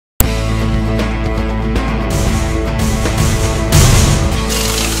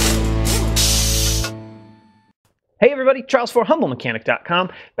Hey everybody, Charles for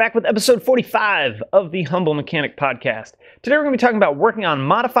HumbleMechanic.com, back with episode 45 of the Humble Mechanic podcast. Today we're going to be talking about working on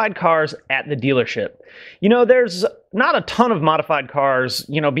modified cars at the dealership. You know, there's not a ton of modified cars,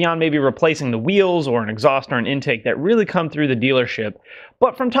 beyond maybe replacing the wheels or an exhaust or an intake that really come through the dealership.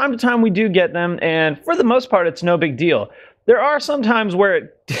 But from time to time we do get them, and for the most part it's no big deal. There are some times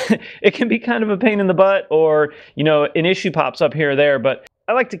where it can be kind of a pain in the butt, or, an issue pops up here or there, but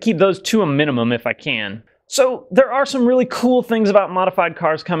I like to keep those to a minimum if I can. So there are some really cool things about modified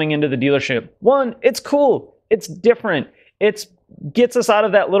cars coming into the dealership. One, it's cool. It's different. It gets us out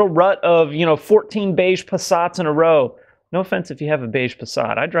of that little rut of, 14 beige Passats in a row. No offense if you have a beige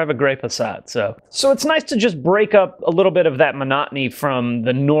Passat. I drive a gray Passat. So it's nice to just break up a little bit of that monotony from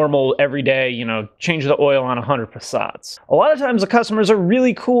the normal everyday, change the oil on 100 Passats. A lot of times the customers are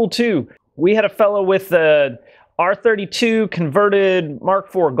really cool too. We had a fellow with the R32 converted Mark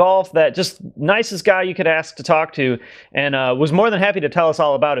IV Golf, that just nicest guy you could ask to talk to, and was more than happy to tell us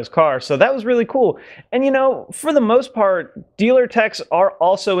all about his car. So that was really cool. And for the most part, dealer techs are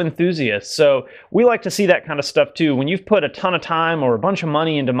also enthusiasts. So we like to see that kind of stuff too. When you've put a ton of time or a bunch of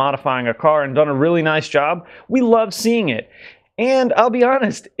money into modifying a car and done a really nice job, we love seeing it. And I'll be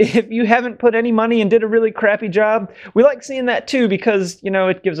honest, if you haven't put any money and did a really crappy job, we like seeing that too because,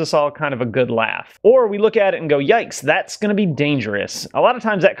 it gives us all kind of a good laugh. Or we look at it and go, yikes, that's going to be dangerous. A lot of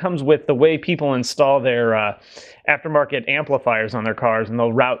times that comes with the way people install their aftermarket amplifiers on their cars, and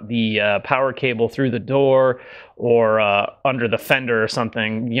they'll route the power cable through the door or under the fender or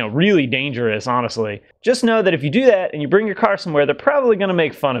something, really dangerous, honestly. Just know that if you do that and you bring your car somewhere, they're probably going to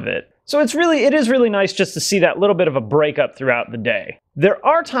make fun of it. So it is really nice just to see that little bit of a breakup throughout the day. There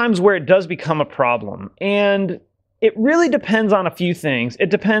are times where it does become a problem, and it really depends on a few things. It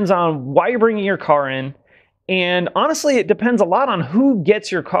depends on why you're bringing your car in, and honestly, it depends a lot on who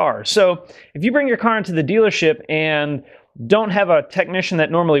gets your car. So if you bring your car into the dealership and don't have a technician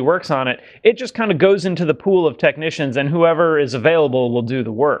that normally works on it, it just kind of goes into the pool of technicians, and whoever is available will do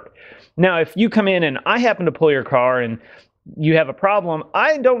the work. Now, if you come in and I happen to pull your car and you have a problem,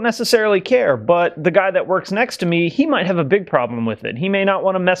 I don't necessarily care, but the guy that works next to me, he might have a big problem with it. He may not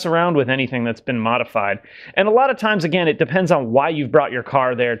want to mess around with anything that's been modified. And a lot of times, again, it depends on why you've brought your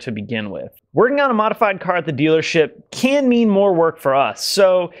car there to begin with. Working on a modified car at the dealership can mean more work for us.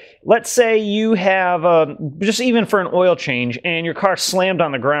 So let's say you have, just even for an oil change, and your car slammed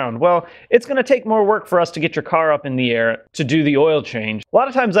on the ground. Well, it's going to take more work for us to get your car up in the air to do the oil change. A lot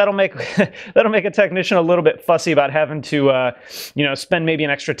of times that'll make a technician a little bit fussy about having to spend maybe an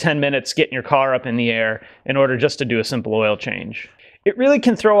extra 10 minutes getting your car up in the air in order just to do a simple oil change. It really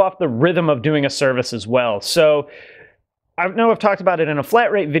can throw off the rhythm of doing a service as well. So I know I've talked about it in a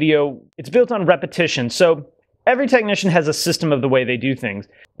flat rate video. It's built on repetition. So every technician has a system of the way they do things.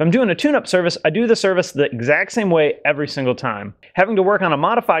 If I'm doing a tune-up service, I do the service the exact same way every single time. Having to work on a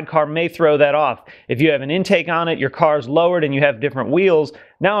modified car may throw that off. If you have an intake on it, your car's lowered, and you have different wheels,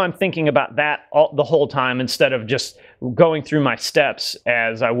 now I'm thinking about that the whole time instead of just going through my steps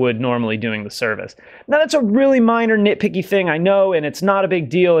as I would normally doing the service. Now that's a really minor nitpicky thing, I know, and it's not a big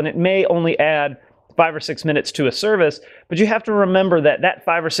deal, and it may only add 5 or 6 minutes to a service, but you have to remember that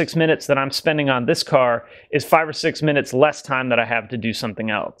 5 or 6 minutes that I'm spending on this car is 5 or 6 minutes less time that I have to do something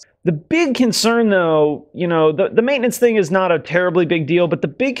else. The big concern though, the maintenance thing is not a terribly big deal, but the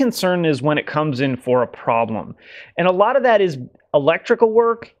big concern is when it comes in for a problem. And a lot of that is electrical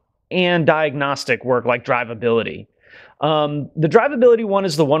work and diagnostic work like drivability. The drivability one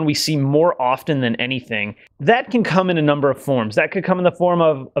is the one we see more often than anything. That can come in a number of forms. That could come in the form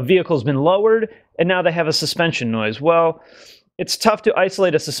of a vehicle's been lowered and now they have a suspension noise. Well, it's tough to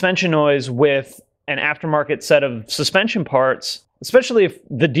isolate a suspension noise with an aftermarket set of suspension parts, especially if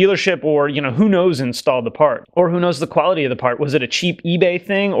the dealership or, who knows installed the part, or who knows the quality of the part. Was it a cheap eBay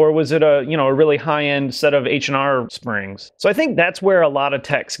thing, or was it a really high-end set of H&R springs? So I think that's where a lot of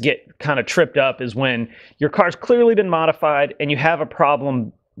techs get kind of tripped up, is when your car's clearly been modified and you have a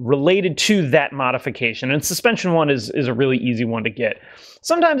problem related to that modification. And suspension one is a really easy one to get.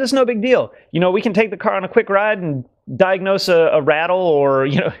 Sometimes it's no big deal. We can take the car on a quick ride and diagnose a rattle, or,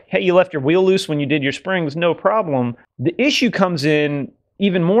 hey, you left your wheel loose when you did your springs, no problem. The issue comes in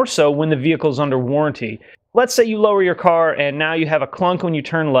even more so when the vehicle's under warranty. Let's say you lower your car and now you have a clunk when you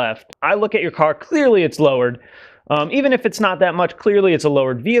turn left. I look at your car, clearly it's lowered. Even if it's not that much, clearly it's a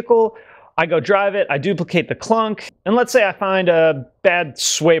lowered vehicle. I go drive it, I duplicate the clunk, and let's say I find a bad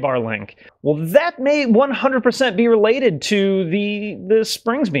sway bar link. Well, that may 100% be related to the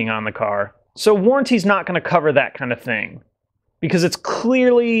springs being on the car. So warranty's not going to cover that kind of thing, because it's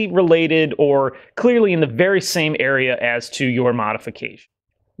clearly related or clearly in the very same area as to your modification.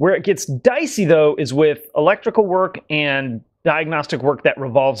 Where it gets dicey, though, is with electrical work and diagnostic work that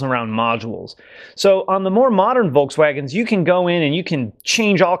revolves around modules. So on the more modern Volkswagens, you can go in and you can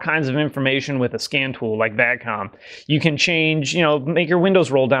change all kinds of information with a scan tool like VAGCOM. You can change, make your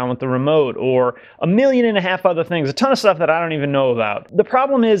windows roll down with the remote, or 1.5 million other things, a ton of stuff that I don't even know about. The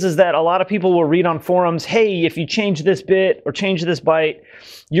problem is that a lot of people will read on forums, hey, if you change this bit or change this byte,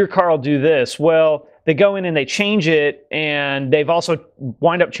 your car will do this. Well, they go in and they change it, and they've also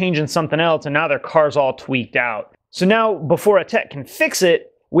wind up changing something else, and now their car's all tweaked out. So now, before a tech can fix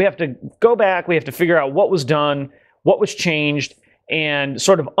it, we have to go back, we have to figure out what was done, what was changed, and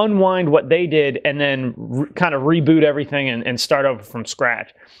sort of unwind what they did, and then kind of reboot everything and start over from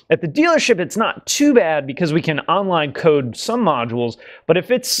scratch. At the dealership, it's not too bad because we can online code some modules, but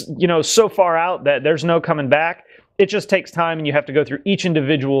if it's so far out that there's no coming back, it just takes time, and you have to go through each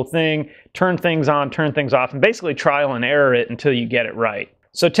individual thing, turn things on, turn things off, and basically trial and error it until you get it right.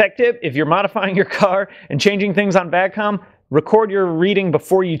 So tech tip, if you're modifying your car and changing things on VAGCOM, record your reading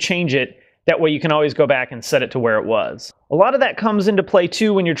before you change it. That way you can always go back and set it to where it was. A lot of that comes into play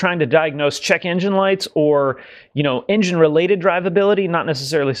too when you're trying to diagnose check engine lights or, engine-related drivability, not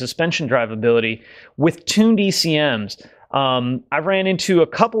necessarily suspension drivability, with tuned ECMs. I ran into a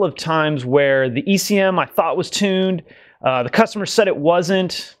couple of times where the ECM I thought was tuned, the customer said it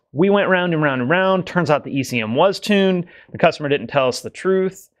wasn't. We went round and round and round. Turns out the ECM was tuned. The customer didn't tell us the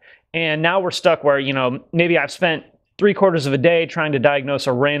truth. And now we're stuck where, maybe I've spent 3/4 of a day trying to diagnose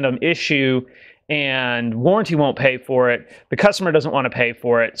a random issue and warranty won't pay for it. The customer doesn't want to pay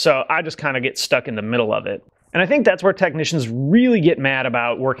for it. So I just kind of get stuck in the middle of it. And I think that's where technicians really get mad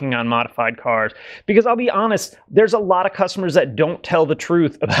about working on modified cars. Because I'll be honest, there's a lot of customers that don't tell the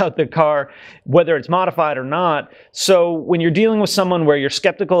truth about the car, whether it's modified or not. So when you're dealing with someone where you're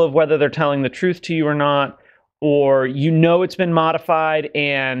skeptical of whether they're telling the truth to you or not, or it's been modified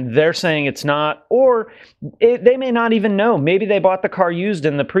and they're saying it's not, or they may not even know. Maybe they bought the car used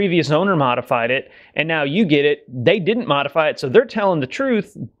and the previous owner modified it, and now you get it. They didn't modify it, so they're telling the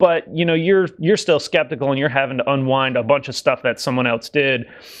truth, but you're still skeptical and you're having to unwind a bunch of stuff that someone else did,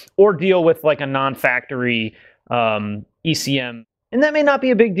 or deal with like a non-factory ECM. And that may not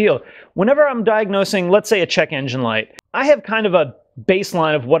be a big deal. Whenever I'm diagnosing, let's say, a check engine light, I have kind of a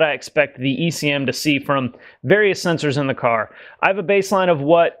baseline of what I expect the ECM to see from various sensors in the car. I have a baseline of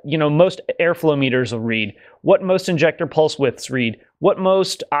what most airflow meters will read, what most injector pulse widths read, what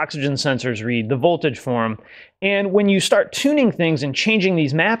most oxygen sensors read, the voltage for them. And when you start tuning things and changing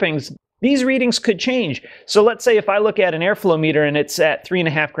these mappings, these readings could change. So let's say if I look at an airflow meter and it's at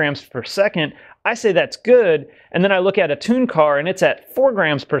 3.5 grams per second, I say that's good. And then I look at a tuned car and it's at 4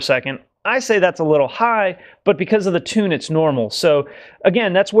 grams per second. I say that's a little high, but because of the tune, it's normal. So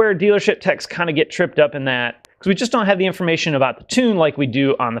again, that's where dealership techs kind of get tripped up in that, because we just don't have the information about the tune like we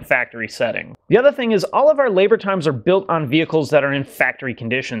do on the factory setting. The other thing is all of our labor times are built on vehicles that are in factory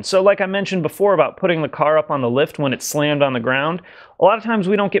condition. So like I mentioned before about putting the car up on the lift when it's slammed on the ground, a lot of times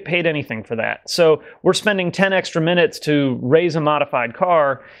we don't get paid anything for that. So we're spending 10 extra minutes to raise a modified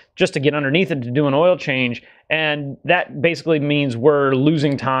car just to get underneath it to do an oil change. And that basically means we're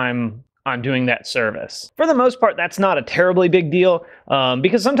losing time on doing that service. For the most part, that's not a terribly big deal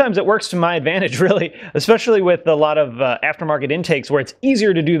because sometimes it works to my advantage, really, especially with a lot of aftermarket intakes where it's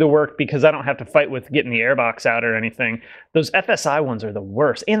easier to do the work because I don't have to fight with getting the airbox out or anything. Those FSI ones are the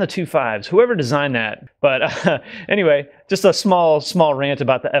worst, and the 2.5s, whoever designed that. But anyway, just a small rant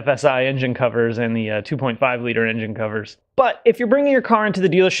about the FSI engine covers and the 2.5 liter engine covers. But if you're bringing your car into the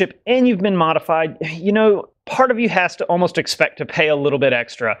dealership and you've been modified, part of you has to almost expect to pay a little bit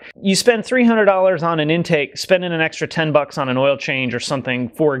extra. You spend $300 on an intake, spending an extra $10 on an oil change or something,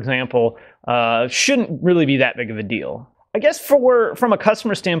 for example, shouldn't really be that big of a deal. I guess from a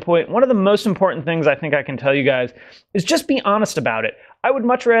customer standpoint, one of the most important things I think I can tell you guys is just be honest about it. I would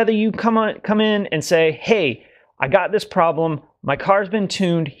much rather you come in and say, hey, I got this problem, my car's been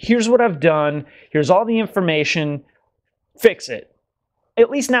tuned, here's what I've done, here's all the information, fix it. At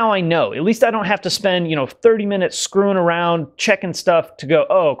least now I know. At least I don't have to spend, 30 minutes screwing around, checking stuff to go,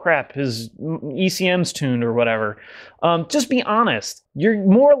 oh crap, his ECM's tuned or whatever. Just be honest. You're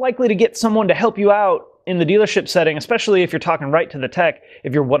more likely to get someone to help you out in the dealership setting, especially if you're talking right to the tech,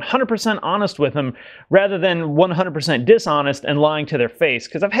 if you're 100% honest with them rather than 100% dishonest and lying to their face.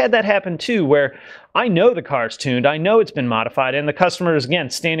 Because I've had that happen too, where I know the car's tuned, I know it's been modified, and the customer is, again,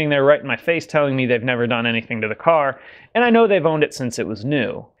 standing there right in my face telling me they've never done anything to the car, and I know they've owned it since it was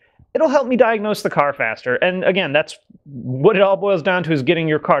new. it'll help me diagnose the car faster. And again, that's what it all boils down to, is getting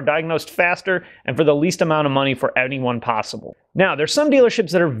your car diagnosed faster and for the least amount of money for anyone possible. Now, there's some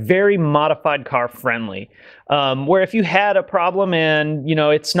dealerships that are very modified car friendly, where if you had a problem and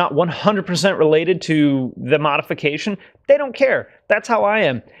it's not 100% related to the modification, they don't care. That's how I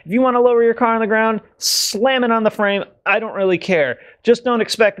am. If you want to lower your car on the ground, slam it on the frame. I don't really care. Just don't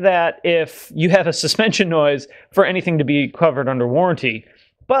expect that if you have a suspension noise for anything to be covered under warranty.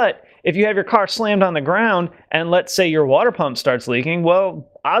 But if you have your car slammed on the ground and let's say your water pump starts leaking,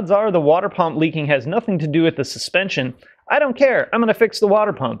 well, odds are the water pump leaking has nothing to do with the suspension. I don't care. I'm going to fix the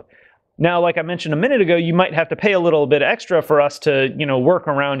water pump. Now, like I mentioned a minute ago, you might have to pay a little bit extra for us to, work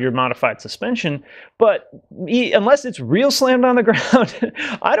around your modified suspension. But unless it's real slammed on the ground,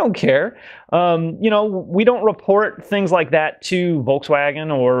 I don't care. We don't report things like that to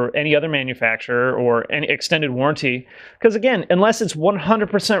Volkswagen or any other manufacturer or any extended warranty. Because again, unless it's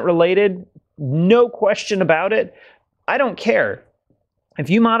 100% related, no question about it, I don't care. If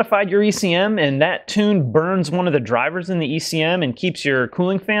you modified your ECM and that tune burns one of the drivers in the ECM and keeps your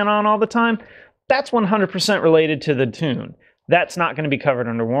cooling fan on all the time, that's 100% related to the tune. That's not going to be covered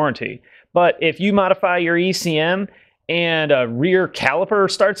under warranty. But if you modify your ECM and a rear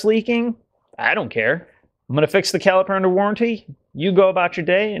caliper starts leaking, I don't care. I'm going to fix the caliper under warranty. You go about your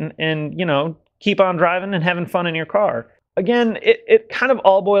day and keep on driving and having fun in your car. Again, it kind of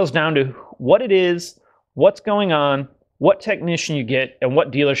all boils down to what it is, what's going on, what technician you get, and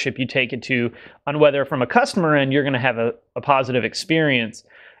what dealership you take it to, on whether from a customer end you're going to have a positive experience.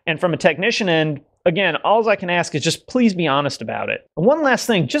 And from a technician end, again, all I can ask is just please be honest about it. And one last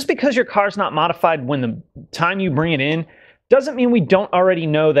thing, just because your car's not modified when the time you bring it in, doesn't mean we don't already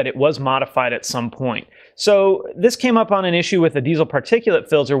know that it was modified at some point. So this came up on an issue with the diesel particulate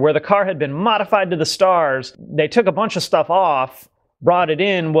filter where the car had been modified to the stars. They took a bunch of stuff off, brought it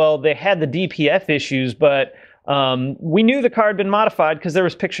in. Well, they had the DPF issues, but we knew the car had been modified because there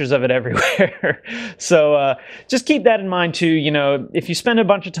was pictures of it everywhere. So just keep that in mind too. If you spend a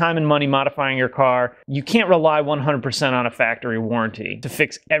bunch of time and money modifying your car, you can't rely 100% on a factory warranty to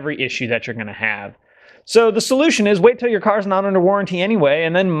fix every issue that you're going to have. So the solution is wait till your car's not under warranty anyway,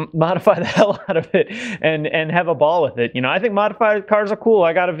 and then modify the hell out of it and have a ball with it. I think modified cars are cool.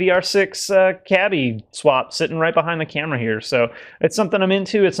 I got a VR6 Cabby swap sitting right behind the camera here. So it's something I'm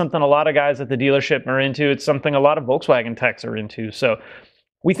into. It's something a lot of guys at the dealership are into. It's something a lot of Volkswagen techs are into. So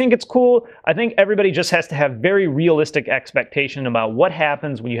we think it's cool. I think everybody just has to have very realistic expectation about what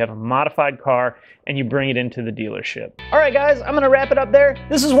happens when you have a modified car and you bring it into the dealership. All right, guys, I'm going to wrap it up there.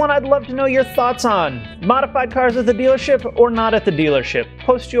 This is one I'd love to know your thoughts on. Modified cars at the dealership or not at the dealership?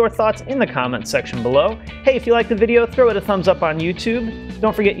 Post your thoughts in the comments section below. Hey, if you like the video, throw it a thumbs up on YouTube.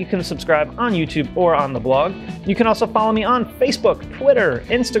 Don't forget you can subscribe on YouTube or on the blog. You can also follow me on Facebook, Twitter,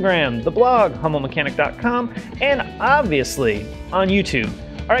 Instagram, the blog, HumbleMechanic.com, and obviously on YouTube.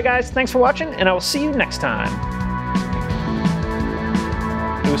 All right, guys, thanks for watching, and I will see you next time.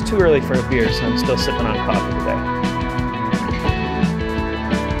 It was too early for a beer, so I'm still sipping on coffee today.